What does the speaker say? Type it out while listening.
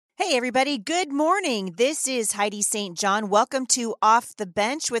Hey, everybody. Good morning. This is Heidi St. John. Welcome to Off the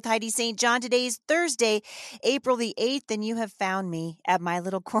Bench with Heidi St. John. Today is Thursday, April the 8th, and you have found me at my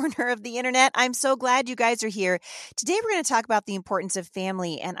little corner of the internet. I'm so glad you guys are here. Today, we're going to talk about the importance of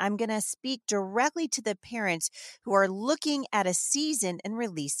family, and I'm going to speak directly to the parents who are looking at a season and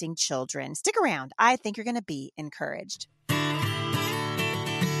releasing children. Stick around. I think you're going to be encouraged.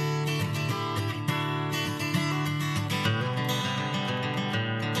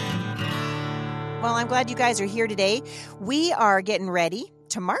 Well, I'm glad you guys are here today. We are getting ready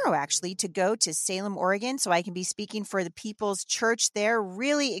tomorrow, actually, to go to Salem, Oregon, so I can be speaking for the People's Church there.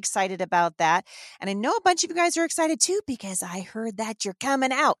 Really excited about that. And I know a bunch of you guys are excited too, because I heard that you're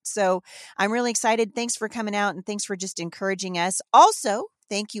coming out. So I'm really excited. Thanks for coming out, and thanks for just encouraging us. Also,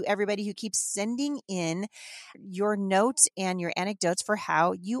 thank you, everybody who keeps sending in your notes and your anecdotes for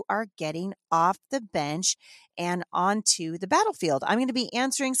how you are getting off the bench and onto the battlefield. I'm going to be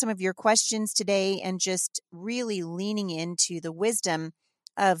answering some of your questions today and just really leaning into the wisdom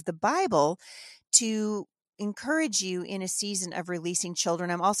of the Bible to encourage you in a season of releasing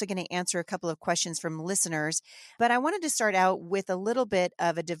children. I'm also going to answer a couple of questions from listeners, but I wanted to start out with a little bit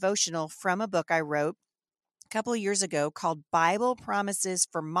of a devotional from a book I wrote couple of years ago called Bible Promises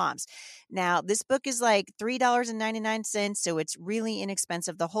for Moms. Now, this book is like $3.99, so it's really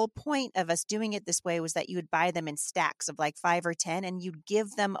inexpensive. The whole point of us doing it this way was that you would buy them in stacks of like 5 or 10 and you'd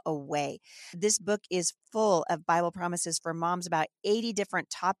give them away. This book is full of Bible promises for moms, about 80 different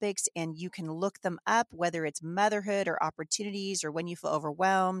topics, and you can look them up, whether it's motherhood or opportunities or when you feel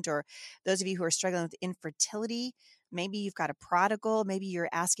overwhelmed, or those of you who are struggling with infertility. Maybe you've got a prodigal. Maybe you're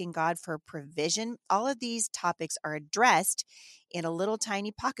asking God for provision. All of these topics are addressed in a little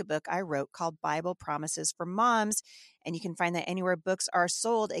tiny pocketbook I wrote called Bible Promises for Moms. And you can find that anywhere books are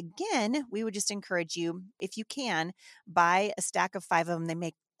sold. Again, we would just encourage you, if you can, buy a stack of 5 of them. They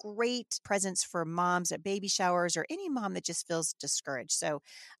make great presents for moms at baby showers or any mom that just feels discouraged. So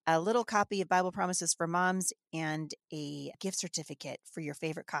a little copy of Bible Promises for Moms and a gift certificate for your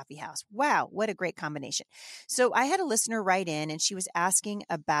favorite coffee house. Wow, what a great combination. So I had a listener write in and she was asking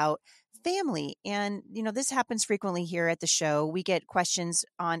about family. And, this happens frequently here at the show. We get questions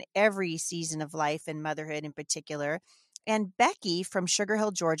on every season of life and motherhood in particular. And Becky from Sugar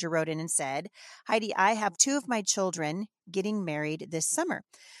Hill, Georgia wrote in and said, Heidi, I have 2 of my children getting married this summer.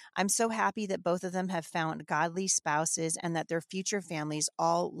 I'm so happy that both of them have found godly spouses and that their future families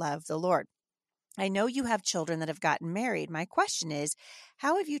all love the Lord. I know you have children that have gotten married. My question is,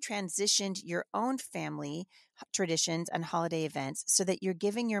 how have you transitioned your own family traditions and holiday events so that you're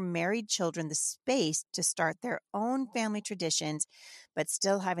giving your married children the space to start their own family traditions, but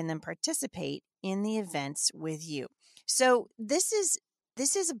still having them participate in the events with you? So this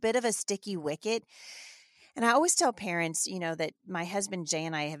is a bit of a sticky wicket. And I always tell parents, that my husband Jay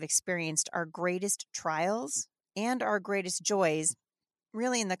and I have experienced our greatest trials and our greatest joys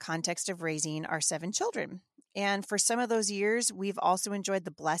really in the context of raising our 7 children. And for some of those years, we've also enjoyed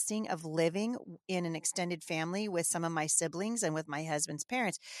the blessing of living in an extended family with some of my siblings and with my husband's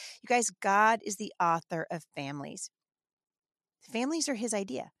parents. You guys, God is the author of families. Families are his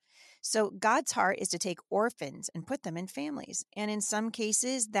idea. So God's heart is to take orphans and put them in families. And in some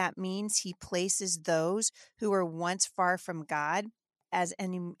cases, that means he places those who were once far from God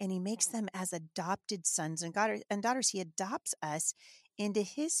and he makes them as adopted sons and daughters. He adopts us into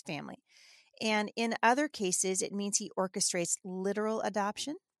his family. And in other cases, it means he orchestrates literal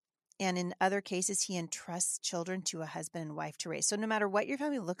adoption. And in other cases, he entrusts children to a husband and wife to raise. So no matter what your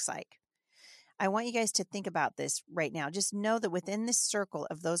family looks like, I want you guys to think about this right now. Just know that within this circle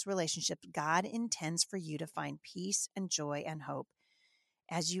of those relationships, God intends for you to find peace and joy and hope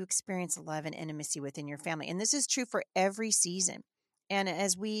as you experience love and intimacy within your family. And this is true for every season. And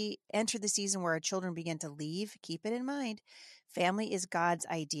as we enter the season where our children begin to leave, keep it in mind, family is God's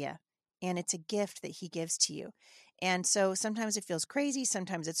idea, and it's a gift that he gives to you. And so sometimes it feels crazy,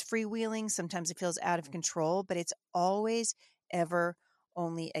 sometimes it's freewheeling, sometimes it feels out of control, but it's always, ever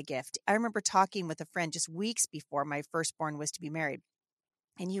only a gift. I remember talking with a friend just weeks before my firstborn was to be married.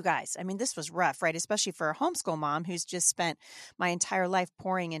 And you guys, this was rough, right? Especially for a homeschool mom who's just spent my entire life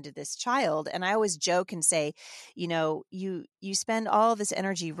pouring into this child. And I always joke and say, you spend all this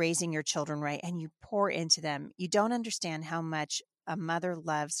energy raising your children, right? And you pour into them. You don't understand how much a mother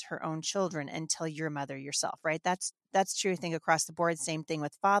loves her own children until you're a mother yourself, right? That's true, I think, across the board. Same thing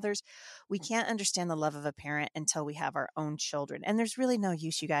with fathers. We can't understand the love of a parent until we have our own children. And there's really no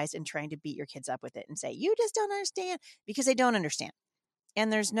use, you guys, in trying to beat your kids up with it and say, you just don't understand, because they don't understand.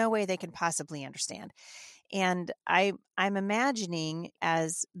 And there's no way they can possibly understand. And I'm imagining,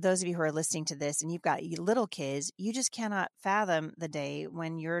 as those of you who are listening to this and you've got little kids, you just cannot fathom the day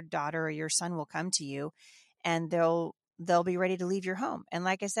when your daughter or your son will come to you and they'll be ready to leave your home. And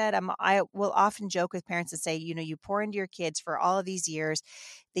like I said, I will often joke with parents and say, you pour into your kids for all of these years.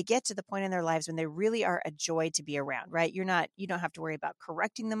 They get to the point in their lives when they really are a joy to be around, right? You don't have to worry about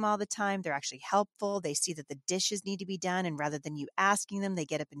correcting them all the time. They're actually helpful. They see that the dishes need to be done, and rather than you asking them, they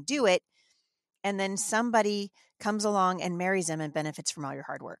get up and do it. And then somebody comes along and marries them and benefits from all your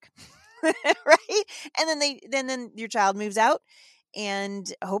hard work. Right? And then your child moves out,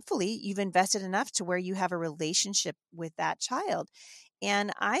 and hopefully you've invested enough to where you have a relationship with that child.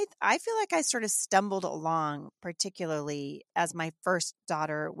 And I feel like I sort of stumbled along, particularly as my first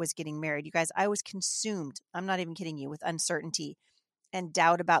daughter was getting married. You guys, I was consumed, I'm not even kidding you, with uncertainty and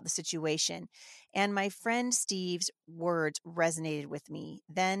doubt about the situation. And my friend Steve's words resonated with me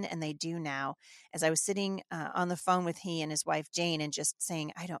then, and they do now, as I was sitting on the phone with he and his wife Jane, and just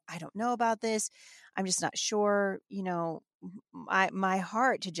saying, I don't know about this. I'm just not sure. My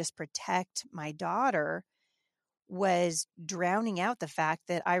heart to just protect my daughter was drowning out the fact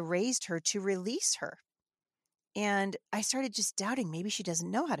that I raised her to release her. And I started just doubting, maybe she doesn't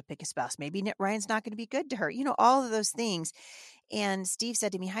know how to pick a spouse. Maybe Ryan's not going to be good to her. All of those things. And Steve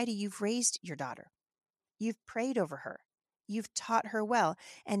said to me, Heidi, you've raised your daughter. You've prayed over her. You've taught her well.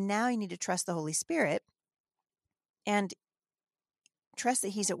 And now you need to trust the Holy Spirit and trust that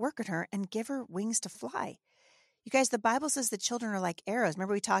he's at work in her and give her wings to fly. You guys, the Bible says the children are like arrows.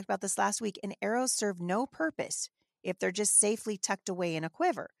 Remember, we talked about this last week, and arrows serve no purpose if they're just safely tucked away in a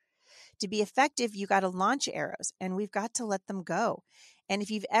quiver. To be effective, you got to launch arrows, and we've got to let them go. And if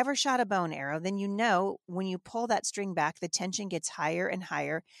you've ever shot a bow and arrow, then you know when you pull that string back, the tension gets higher and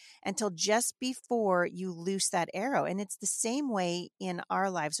higher until just before you loose that arrow. And it's the same way in our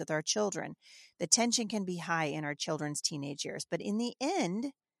lives with our children. The tension can be high in our children's teenage years, but in the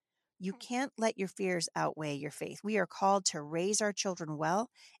end, you can't let your fears outweigh your faith. We are called to raise our children well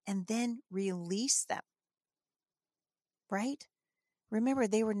and then release them, right? Remember,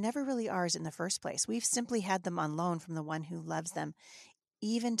 they were never really ours in the first place. We've simply had them on loan from the one who loves them,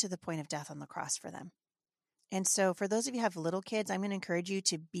 even to the point of death on the cross for them. And so for those of you who have little kids, I'm going to encourage you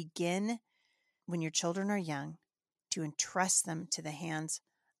to begin when your children are young to entrust them to the hands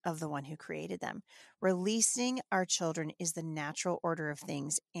of the one who created them. Releasing our children is the natural order of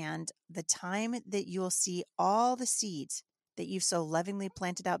things. And the time that you'll see all the seeds that you've so lovingly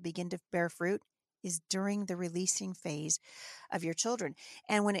planted out begin to bear fruit is during the releasing phase of your children.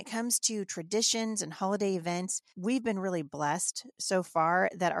 And when it comes to traditions and holiday events, we've been really blessed so far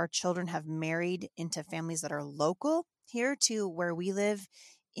that our children have married into families that are local here to where we live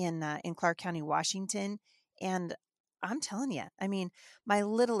in Clark County, Washington. And I'm telling you, I mean, my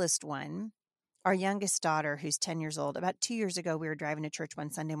littlest one, our youngest daughter, who's 10 years old, about 2 years ago, we were driving to church one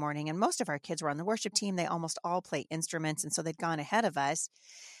Sunday morning, and most of our kids were on the worship team. They almost all play instruments, and so they'd gone ahead of us.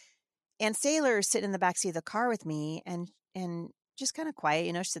 And Sailor sitting in the backseat of the car with me, and just kind of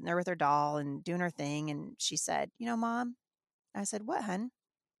quiet, she's sitting there with her doll and doing her thing. And she said, Mom, I said, what, hun?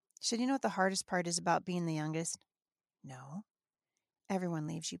 She said, you know what the hardest part is about being the youngest? No, everyone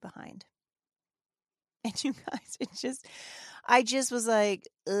leaves you behind. And you guys, I just was like,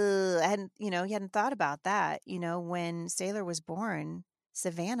 ugh, he hadn't thought about that. When Sailor was born,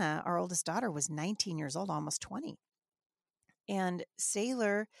 Savannah, our oldest daughter, was 19 years old, almost 20. And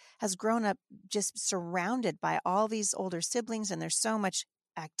Sailor has grown up just surrounded by all these older siblings, and there's so much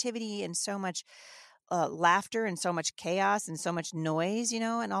activity and so much laughter and so much chaos and so much noise,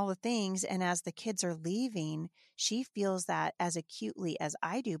 and all the things. And as the kids are leaving, she feels that as acutely as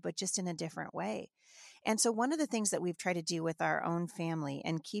I do, but just in a different way. And so one of the things that we've tried to do with our own family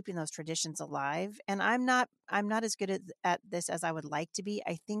and keeping those traditions alive, and I'm not as good at this as I would like to be.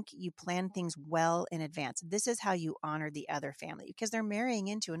 I think you plan things well in advance. This is how you honor the other family, because they're marrying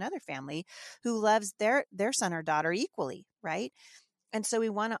into another family who loves their son or daughter equally, right? And so we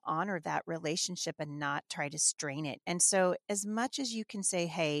want to honor that relationship and not try to strain it. And so as much as you can say,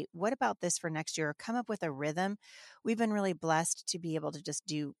 hey, what about this for next year? Come up with a rhythm. We've been really blessed to be able to just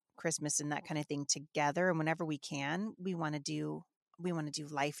do Christmas and that kind of thing together. And whenever we can, we want to do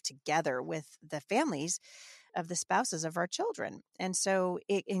life together with the families of the spouses of our children. And so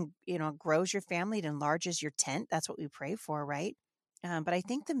it grows your family. It enlarges your tent. That's what we pray for, right? But I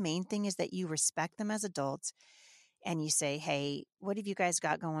think the main thing is that you respect them as adults. And you say, hey, what have you guys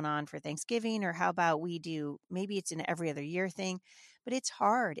got going on for Thanksgiving? Or how about maybe it's an every other year thing, but it's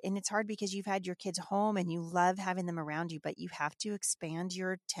hard. And it's hard because you've had your kids home and you love having them around you, but you have to expand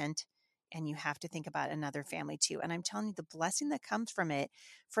your tent and you have to think about another family too. And I'm telling you, the blessing that comes from it,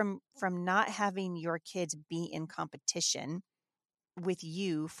 from not having your kids be in competition with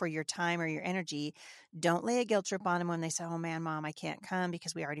you for your time or your energy. Don't lay a guilt trip on them when they say, oh man, mom, I can't come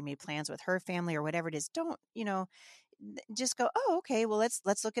because we already made plans with her family or whatever it is. Don't, just go, oh, okay, well,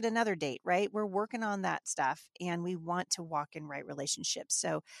 let's look at another date, right? We're working on that stuff and we want to walk in right relationships.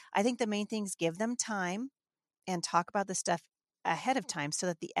 So I think the main thing is give them time and talk about the stuff ahead of time so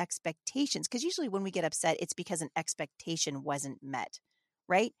that the expectations, because usually when we get upset, it's because an expectation wasn't met,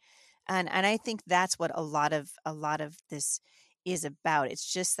 right? And I think that's what a lot of this is about.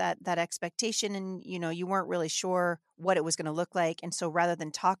 It's just that expectation, and you weren't really sure what it was going to look like, and so rather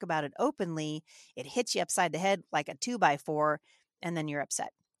than talk about it openly, it hits you upside the head like a 2x4, and then you're upset.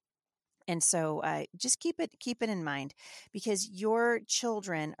 And so just keep it in mind, because your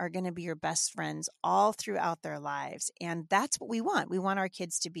children are going to be your best friends all throughout their lives. And that's what we want. We want our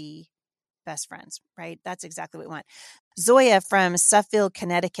kids to be best friends, right? That's exactly what we want. Zoya from Suffield,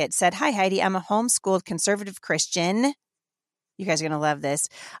 Connecticut said, hi, Heidi. I'm a homeschooled conservative Christian. You guys are going to love this.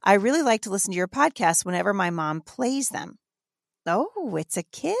 I really like to listen to your podcast whenever my mom plays them. Oh, it's a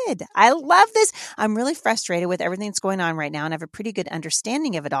kid. I love this. I'm really frustrated with everything that's going on right now, and I have a pretty good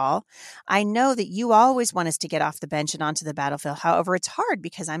understanding of it all. I know that you always want us to get off the bench and onto the battlefield. However, it's hard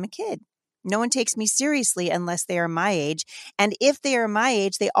because I'm a kid. No one takes me seriously unless they are my age. And if they are my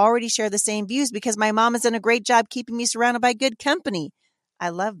age, they already share the same views because my mom has done a great job keeping me surrounded by good company. I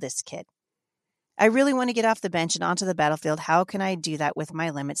love this kid. I really want to get off the bench and onto the battlefield. How can I do that with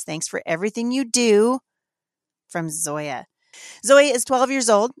my limits? Thanks for everything you do. From Zoya. Zoya is 12 years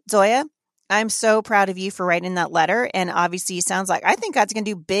old. Zoya, I'm so proud of you for writing that letter. And obviously, it sounds like I think God's going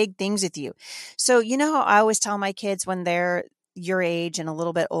to do big things with you. So, you know how I always tell my kids when they're your age and a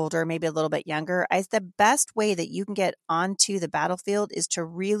little bit older, maybe a little bit younger, the best way that you can get onto the battlefield is to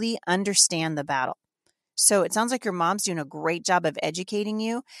really understand the battle. So it sounds like your mom's doing a great job of educating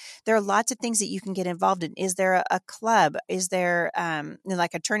you. There are lots of things that you can get involved in. Is there a club? Is there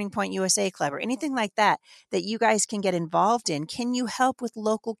like a Turning Point USA club or anything like that you guys can get involved in? Can you help with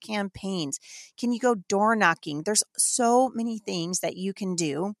local campaigns? Can you go door knocking? There's so many things that you can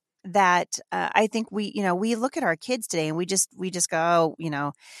do that I think we look at our kids today and we just go,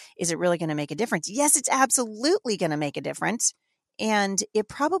 is it really going to make a difference? Yes, it's absolutely going to make a difference. And it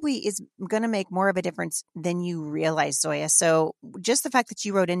probably is going to make more of a difference than you realize, Zoya. So just the fact that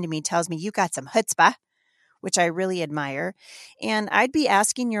you wrote into me tells me you got some chutzpah, which I really admire. And I'd be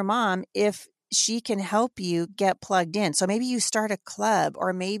asking your mom if she can help you get plugged in. So maybe you start a club,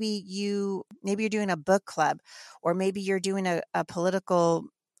 or maybe you're doing a book club, or maybe you're doing a political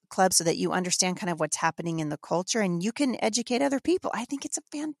club so that you understand kind of what's happening in the culture and you can educate other people. I think it's a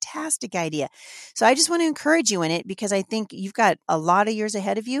fantastic idea. So I just want to encourage you in it because I think you've got a lot of years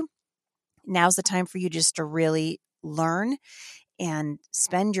ahead of you. Now's the time for you just to really learn and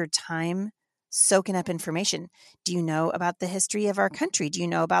spend your time soaking up information. Do you know about the history of our country? Do you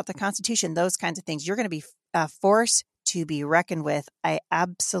know about the Constitution? Those kinds of things. You're going to be a force to be reckoned with. I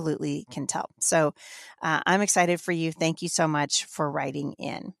absolutely can tell. So I'm excited for you. Thank you so much for writing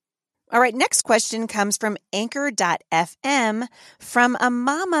in. All right, next question comes from Anchor.fm from a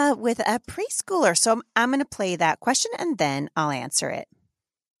mama with a preschooler. So I'm going to play that question and then I'll answer it.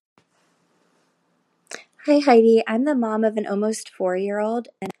 Hi, Heidi. I'm the mom of an almost 4-year-old,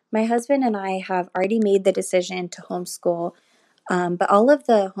 and my husband and I have already made the decision to homeschool, but all of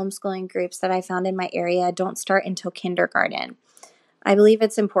the homeschooling groups that I found in my area don't start until kindergarten. I believe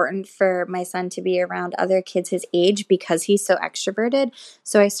it's important for my son to be around other kids his age because he's so extroverted.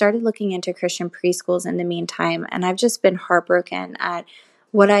 So I started looking into Christian preschools in the meantime, and I've just been heartbroken at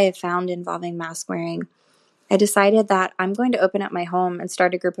what I have found involving mask wearing. I decided that I'm going to open up my home and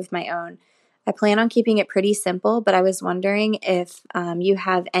start a group of my own. I plan on keeping it pretty simple, but I was wondering if you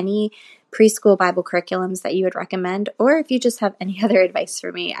have any preschool Bible curriculums that you would recommend, or if you just have any other advice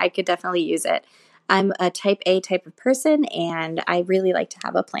for me. I could definitely use it. I'm a type A type of person, and I really like to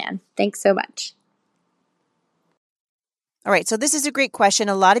have a plan. Thanks so much. All right, so this is a great question.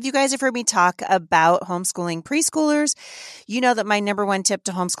 A lot of you guys have heard me talk about homeschooling preschoolers. You know that my number one tip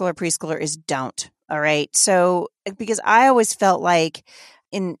to homeschool or preschooler is don't. All right, so because I always felt like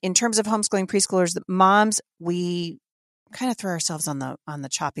in terms of homeschooling preschoolers, the moms, we kind of throw ourselves on the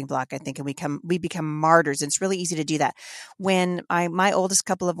chopping block, I think, and we become martyrs. And it's really easy to do that. When my oldest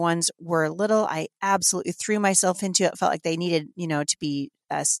couple of ones were little, I absolutely threw myself into it. Felt like they needed, to be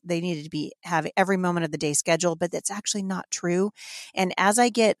have every moment of the day scheduled, but that's actually not true. And as I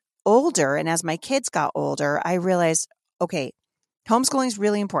get older, and as my kids got older, I realized, okay, homeschooling is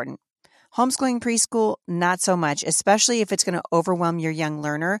really important. Homeschooling preschool, not so much, especially if it's going to overwhelm your young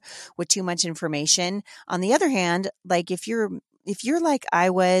learner with too much information. On the other hand, like if you're like I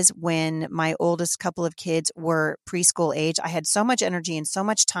was when my oldest couple of kids were preschool age, I had so much energy and so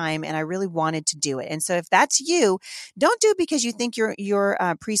much time, and I really wanted to do it. And so if that's you, don't do it because you think your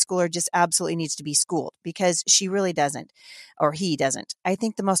preschooler just absolutely needs to be schooled, because she really doesn't, or he doesn't. I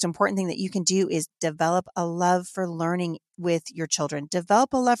think the most important thing that you can do is develop a love for learning with your children.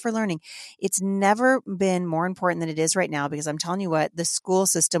 Develop a love for learning. It's never been more important than it is right now, because I'm telling you what, the school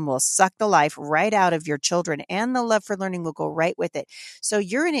system will suck the life right out of your children, and the love for learning will go right with it. So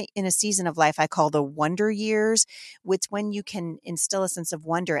you're in a season of life I call the wonder years, which when you can instill a sense of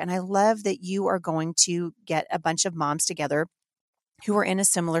wonder. And I love that you are going to get a bunch of moms together who are in a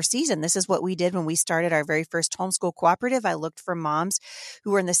similar season. This is what we did when we started our very first homeschool cooperative. I looked for moms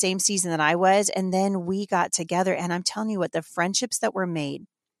who were in the same season that I was, and then we got together. And I'm telling you what, the friendships that were made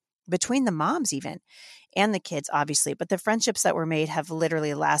between the moms even, and the kids, obviously, but the friendships that were made have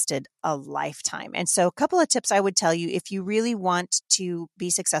literally lasted a lifetime. And so a couple of tips I would tell you if you really want to be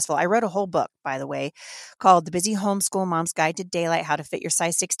successful. I wrote a whole book, by the way, called The Busy Homeschool Mom's Guide to Daylight, How to Fit Your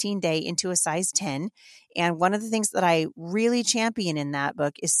Size 16 Day into a Size 10. And one of the things that I really champion in that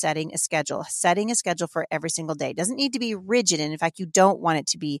book is setting a schedule for every single day. It doesn't need to be rigid. And in fact, you don't want it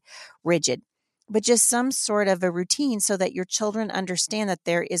to be rigid, but just some sort of a routine so that your children understand that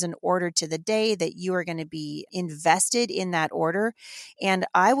there is an order to the day, that you are going to be invested in that order. And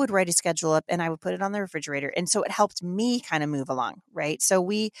I would write a schedule up and I would put it on the refrigerator. And so it helped me kind of move along, right? So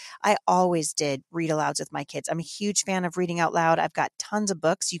I always did read alouds with my kids. I'm a huge fan of reading out loud. I've got tons of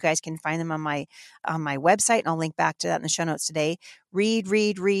books. You guys can find them on my website, and I'll link back to that in the show notes today. Read,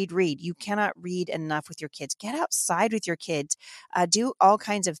 read, read, read. You cannot read enough with your kids. Get outside with your kids. Do all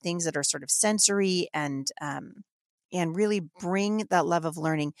kinds of things that are sort of sensory and really bring that love of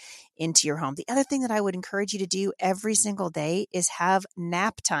learning into your home. The other thing that I would encourage you to do every single day is have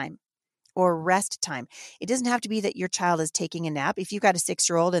nap time or rest time. It doesn't have to be that your child is taking a nap. If you've got a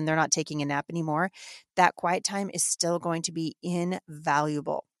 6-year-old and they're not taking a nap anymore, that quiet time is still going to be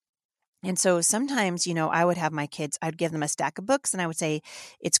invaluable. And so sometimes, I would have my kids, I'd give them a stack of books and I would say,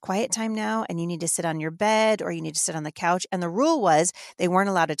 it's quiet time now and you need to sit on your bed or you need to sit on the couch. And the rule was they weren't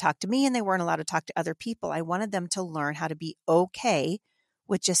allowed to talk to me and they weren't allowed to talk to other people. I wanted them to learn how to be okay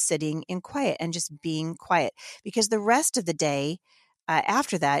with just sitting in quiet and just being quiet, because the rest of the day,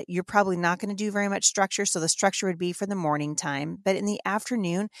 after that, you're probably not going to do very much structure. So the structure would be for the morning time, but in the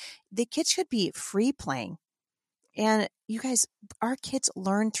afternoon, the kids should be free playing. And you guys, our kids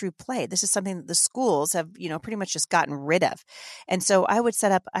learn through play. This is something that the schools have, pretty much just gotten rid of. And so I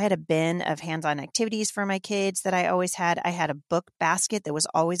had a bin of hands-on activities for my kids that I always had. I had a book basket that was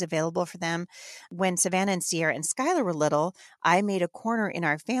always available for them. When Savannah and Sierra and Skylar were little, I made a corner in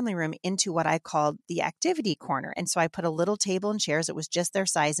our family room into what I called the activity corner. And so I put a little table and chairs. It was just their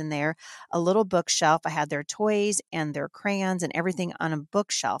size in there, a little bookshelf. I had their toys and their crayons and everything on a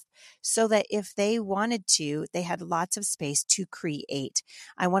bookshelf, so that if they wanted to, they had lots of space to create.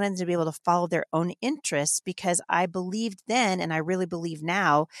 I wanted them to be able to follow their own interests, because I believed then, and I really believe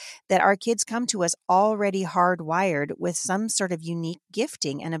now, that our kids come to us already hardwired with some sort of unique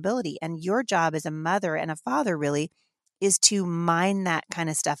gifting and ability. And your job as a mother and a father really is to mine that kind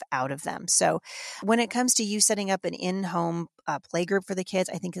of stuff out of them. So when it comes to you setting up an in-home play group for the kids,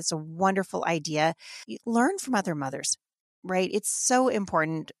 I think it's a wonderful idea. You learn from other mothers. Right. It's so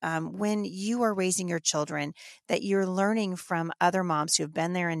important when you are raising your children that you're learning from other moms who have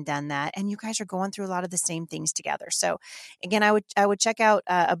been there and done that. And you guys are going through a lot of the same things together. So again, I would check out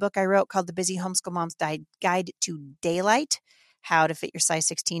a book I wrote called The Busy Homeschool Mom's Guide to Daylight, How to Fit Your Size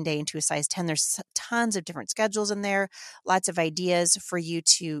 16 Day into a Size 10. There's tons of different schedules in there, lots of ideas for you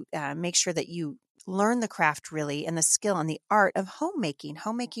to make sure that you learn the craft really, and the skill and the art of homemaking.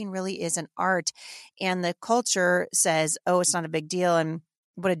 Homemaking really is an art, and the culture says, oh, it's not a big deal. And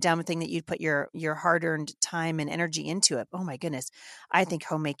what a dumb thing that you'd put your hard-earned time and energy into it. Oh my goodness. I think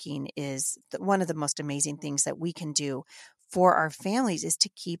homemaking is one of the most amazing things that we can do for our families, is to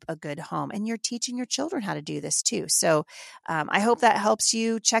keep a good home. And you're teaching your children how to do this too. So I hope that helps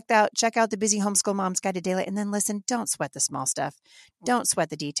you. Check out the Busy Homeschool Mom's Guide to Daylight. And then listen, don't sweat the small stuff. Don't sweat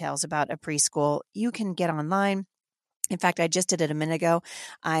the details about a preschool. You can get online. In fact, I just did it a minute ago.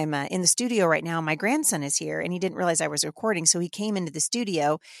 I'm in the studio right now. My grandson is here and he didn't realize I was recording. So he came into the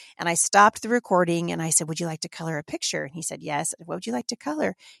studio and I stopped the recording and I said, would you like to color a picture? And he said, yes. What would you like to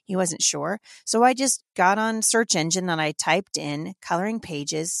color? He wasn't sure. So I just got on search engine and I typed in coloring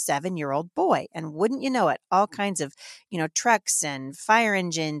pages, 7-year-old boy. And wouldn't you know it, all kinds of, trucks and fire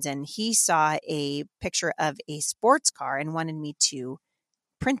engines. And he saw a picture of a sports car and wanted me to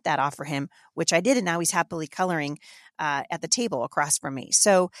print that off for him, which I did. And now he's happily coloring at the table across from me.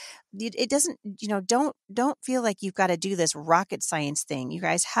 So it doesn't, don't feel like you've got to do this rocket science thing. You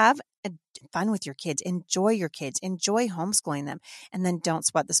guys have fun with your kids, enjoy your kids, enjoy homeschooling them, and then don't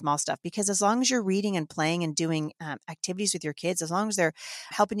sweat the small stuff, because as long as you're reading and playing and doing activities with your kids, as long as they're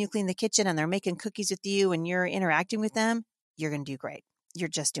helping you clean the kitchen and they're making cookies with you and you're interacting with them, you're going to do great. You're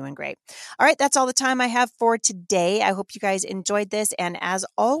just doing great. All right. That's all the time I have for today. I hope you guys enjoyed this. And as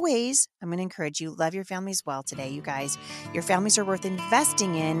always, I'm going to encourage you, love your families well today, you guys. Your families are worth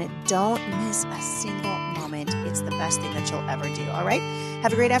investing in. Don't miss a single moment. It's the best thing that you'll ever do. All right.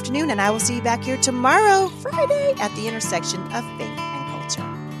 Have a great afternoon, and I will see you back here tomorrow, Friday, at the intersection of faith and culture.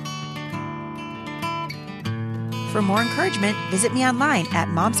 For more encouragement, visit me online at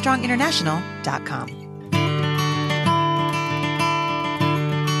momstronginternational.com.